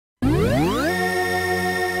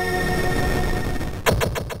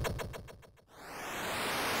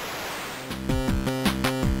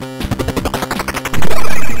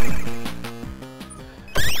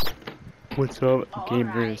What's up,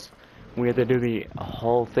 gamers? Alright. We had to do the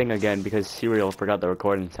whole thing again because Serial forgot to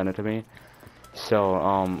record and send it to me. So,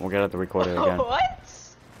 we're gonna have to record it again. What?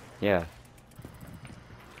 Yeah.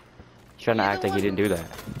 He's trying to You're act the like he one didn't do that.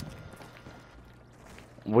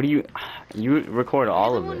 What do you... You record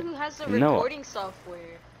all of You're the it. one who has the No. recording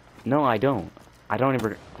software. No, I don't. I don't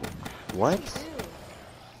even... What? Yes, you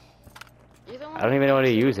do. You're the one I don't who even know how to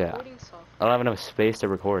has the use it. recording software. I don't have enough space to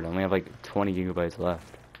record. I only have like 20 gigabytes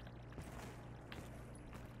left.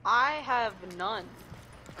 I have none.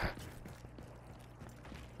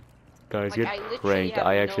 Guys, Like, get I literally pranked. have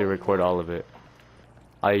I actually no record money. all of it.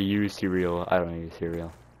 I use Serial. I don't use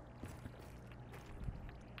Serial.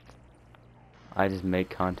 I just make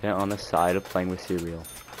content on the side of playing with Serial.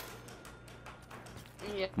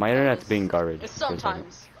 Yeah, My internet's it's- being garbage. It's for a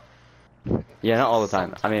second. sometimes. Yeah, not all the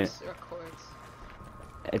time. I mean, Sometimes records.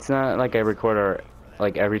 it's not like I record or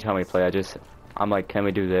like every time we play. I'm like, can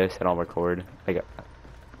we do this? And I'll record. Like,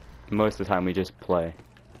 most of the time we just play.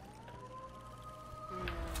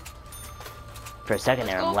 Yeah. For a second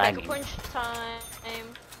Let's there, go I'm Pack a lagging. Punch time.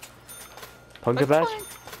 Puncture Pack a patch? Punch.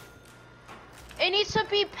 It needs to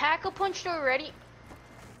be Pack a Punched already.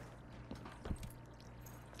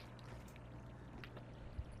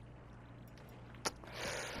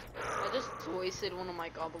 I just wasted one of my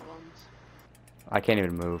gobble gums. I can't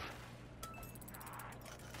even move.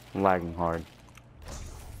 I'm lagging hard.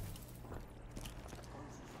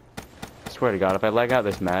 I swear to God, if I lag out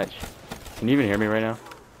this match, can you even hear me right now?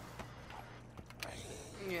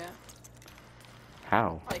 Yeah,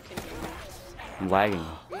 How? I can hear you. I'm lagging.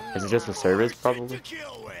 Is it just the servers, probably?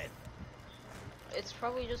 It's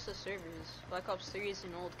probably just the servers. Black Ops 3 is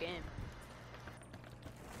an old game.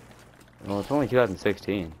 Well, it's only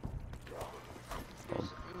 2016.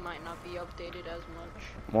 It might not be updated as much.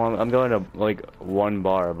 Well, I'm going to, like, 1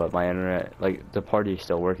 bar, but my internet, like, the party's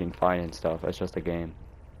still working fine and stuff. It's just a game.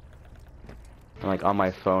 And, like, on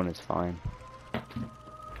my phone, it's fine.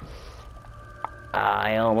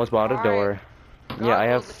 I almost bought a door. Yeah, I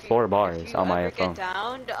have Goggles, if 4 if bars you on my ever phone. Get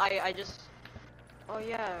downed, I just. Oh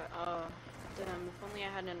yeah. Damn. If only I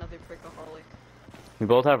had another Brickaholic. We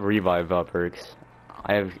both have revive perks.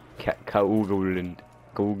 I have Kaugeland.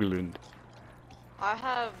 I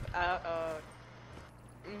have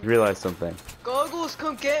You realize something. Goggles,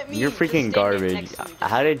 come get me. You're Just freaking stand there garbage. next to me. Just-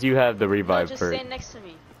 How did you have the No, revive just perk? stand next to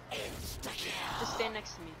me. Just stand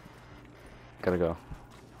next to me. Gotta go.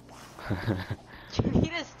 You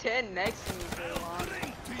need to stand next to me for long.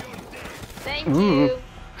 Thank Ooh. you.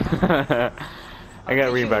 I got did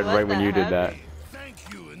you revived let right when that you did that.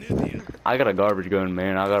 happen? I got a garbage gun,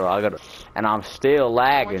 man. I got, and I'm still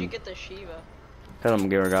Why'd you lagging. get the Shiva? Cause I'm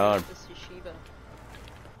giving God. This is Shiva.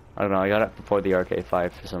 I don't know. I got it before the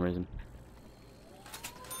RK5 for some reason.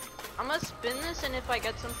 I'm gonna spin this, and if I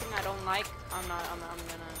get something I don't like, I'm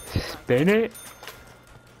gonna. Spin it.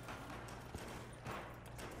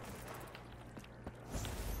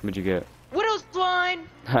 What'd you get? Widow's blind.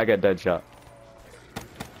 I got dead shot.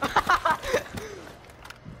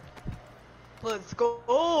 Let's go.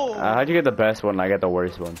 How'd you get the best one? And I got the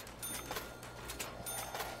worst one.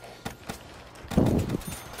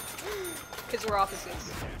 Cause we're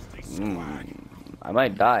opposites. I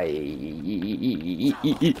might die.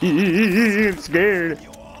 I'm scared.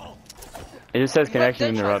 It just says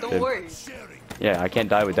connection Deadshot, don't interrupted. worry. Yeah, I can't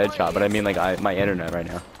die with Deadshot, but I mean like my internet right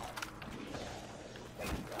now.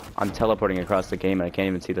 I'm teleporting across the game and I can't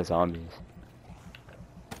even see the zombies.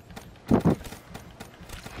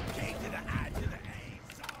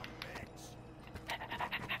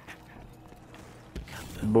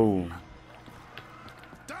 Boom.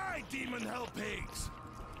 Die, demon hell pigs!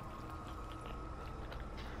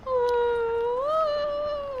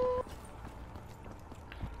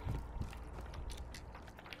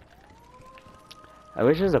 I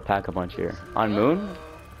wish there's a pack-a-punch here. On Moon?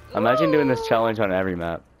 Imagine doing this challenge on every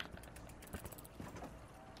map.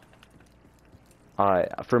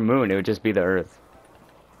 For Moon, it would just be the Earth.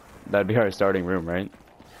 That'd be our starting room, right?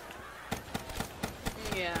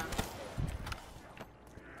 Yeah.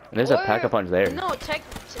 And there's a pack-a-punch there. No,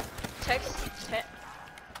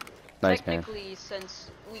 Nice, man. technically, since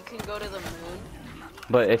we can go to the moon.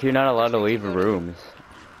 But if you're not allowed to leave rooms,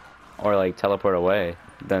 or like teleport away,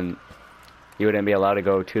 then you wouldn't be allowed to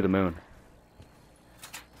go to the moon.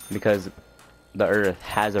 Because the Earth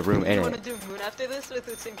has a room in You wanna it. do moon after this with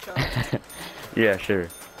the same shot? Yeah, sure.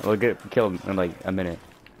 We'll get killed in like a minute.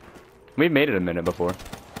 We've made it a minute before.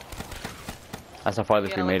 That's how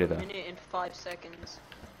farthest we made it a though. minute and 5 seconds.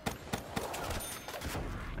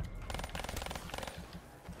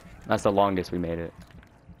 That's the longest we made it.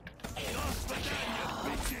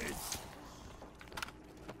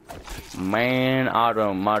 Man, I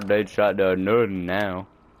don't. My dead shot does nothing now.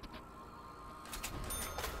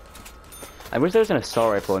 I wish there was an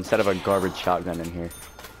assault rifle instead of a garbage shotgun in here.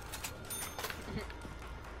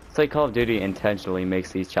 It's like Call of Duty intentionally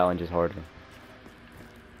makes these challenges harder.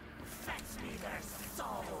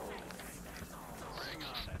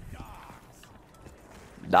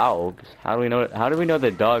 Dogs? How do we know? How do we know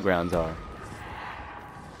the dog rounds are?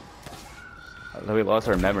 We lost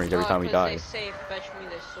our memories every time we died. They say, fetch me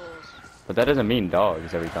their souls. But that doesn't mean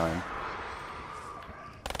dogs every time.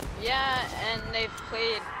 Yeah, and they've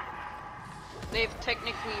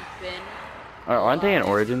technically been. Aren't they in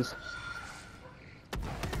Origins?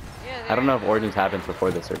 Yeah, I don't know if Origins happens before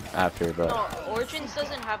this or after, but. No, Origins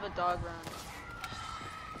doesn't have a dog round.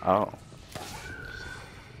 Oh.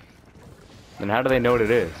 Then how do they know what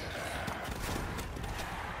it is?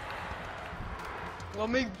 Well,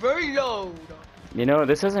 make very loud. You know,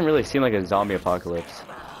 this doesn't really seem like a zombie apocalypse.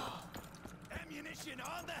 Ammunition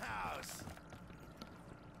on the house.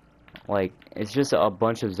 Like, it's just a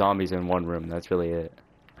bunch of zombies in one room. That's really it.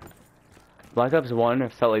 Black Ops 1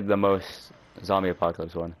 felt like the most zombie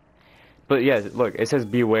apocalypse one. But yeah, look, it says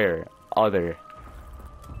beware, other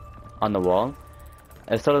on the wall.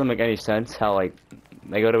 It still doesn't make any sense how, like,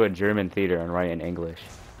 they go to a German theater and write in English.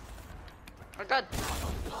 I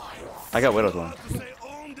got Widow's one.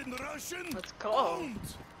 Let's go.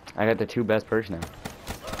 I got the two best perks now.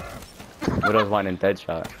 Widow's one and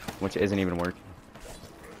Deadshot, which isn't even working.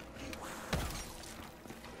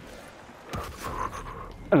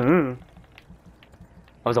 That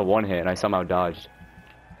was a one hit and I somehow dodged.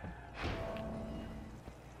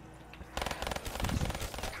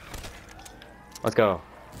 Let's go.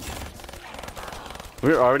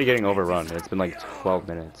 We're already getting overrun. It's been like 12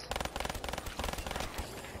 minutes.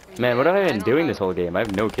 Man, what have I been doing this whole game? I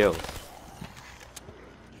have no kills.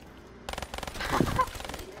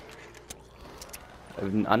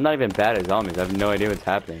 I'm not even bad at zombies. I have no idea what's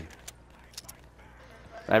happening.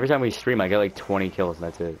 Every time we stream, I get like 20 kills and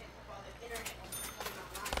that's it.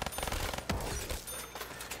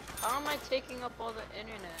 How am I taking up all the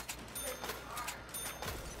internet?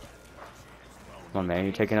 Come on, man,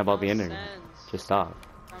 you're taking up all the internet. Just stop.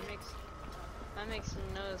 That makes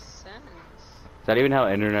no sense. Is that even how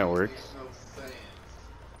internet works? No sense.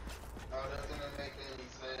 How doesn't it make any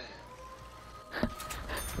sense?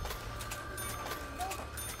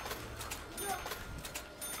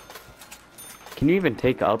 Can you even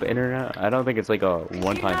take up internet? I don't think it's like a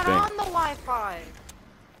one-time You're thing. not on the Wi-Fi.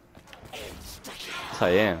 Yes, I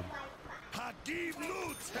am. Give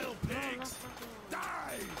loot, hell pigs.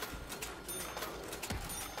 Die.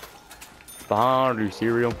 Behind you,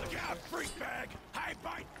 cereal. Look out, freak bag. High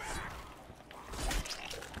bite back.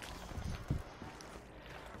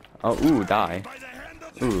 Oh, ooh, die. By the hand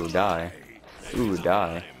of the Ooh, die. Ooh,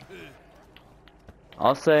 die.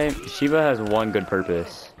 I'll say Shiva has one good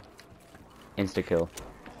purpose. Insta-kill.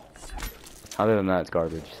 Other than that, it's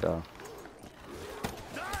garbage, so.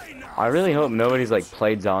 I really hope nobody's like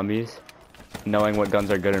played zombies, knowing what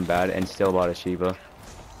guns are good and bad, and still bought a Shiva.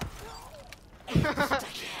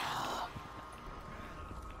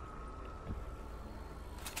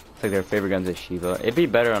 It's like their favorite guns is Shiva. It'd be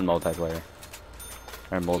better on multiplayer.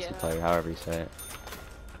 Or multiplayer, however you say it.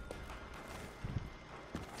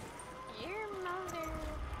 Your mother.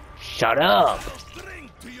 Shut up!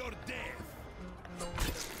 Drink to your death.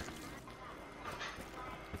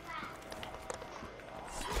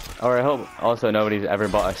 Or I hope also nobody's ever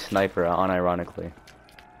bought a sniper, unironically.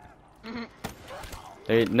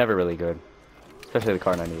 They're never really good. Especially the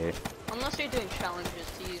Car 98. Unless you're doing challenges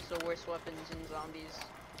to use the worst weapons in zombies.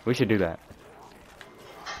 We should do that.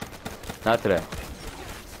 Not today.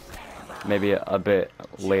 Maybe a bit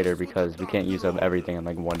later because we can't use up everything in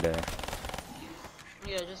like one day.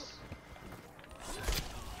 Yeah, just.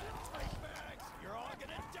 You're all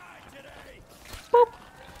gonna die today.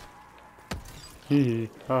 Hee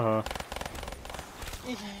haha.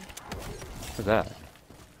 What's that?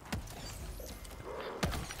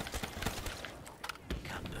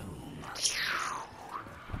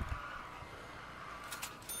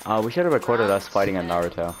 We should have recorded us fighting at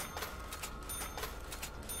Naruto.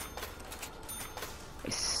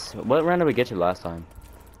 What round did we get to last time?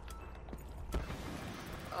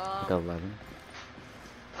 Like 11?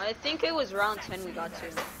 I think it was round 10 we got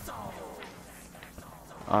to.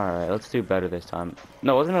 Alright, let's do better this time.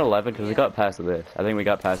 No, wasn't it 11? Because we got past this. I think we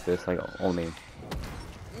got past this, like, only.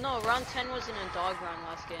 No, round 10 wasn't a dog round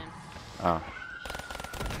last game. Oh.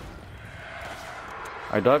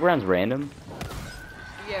 Are dog rounds random?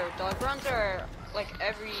 Yeah, dog rounds are like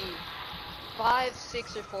every 5,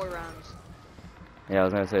 6, or 4 rounds. Yeah, I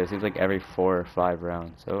was gonna say, it seems like every 4 or 5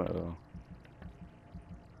 rounds. Oh.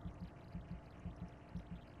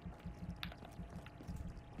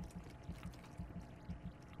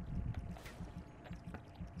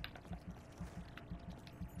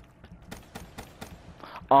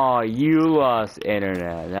 Oh, you lost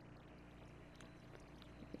internet.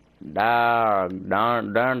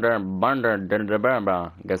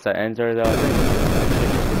 Guess that enter the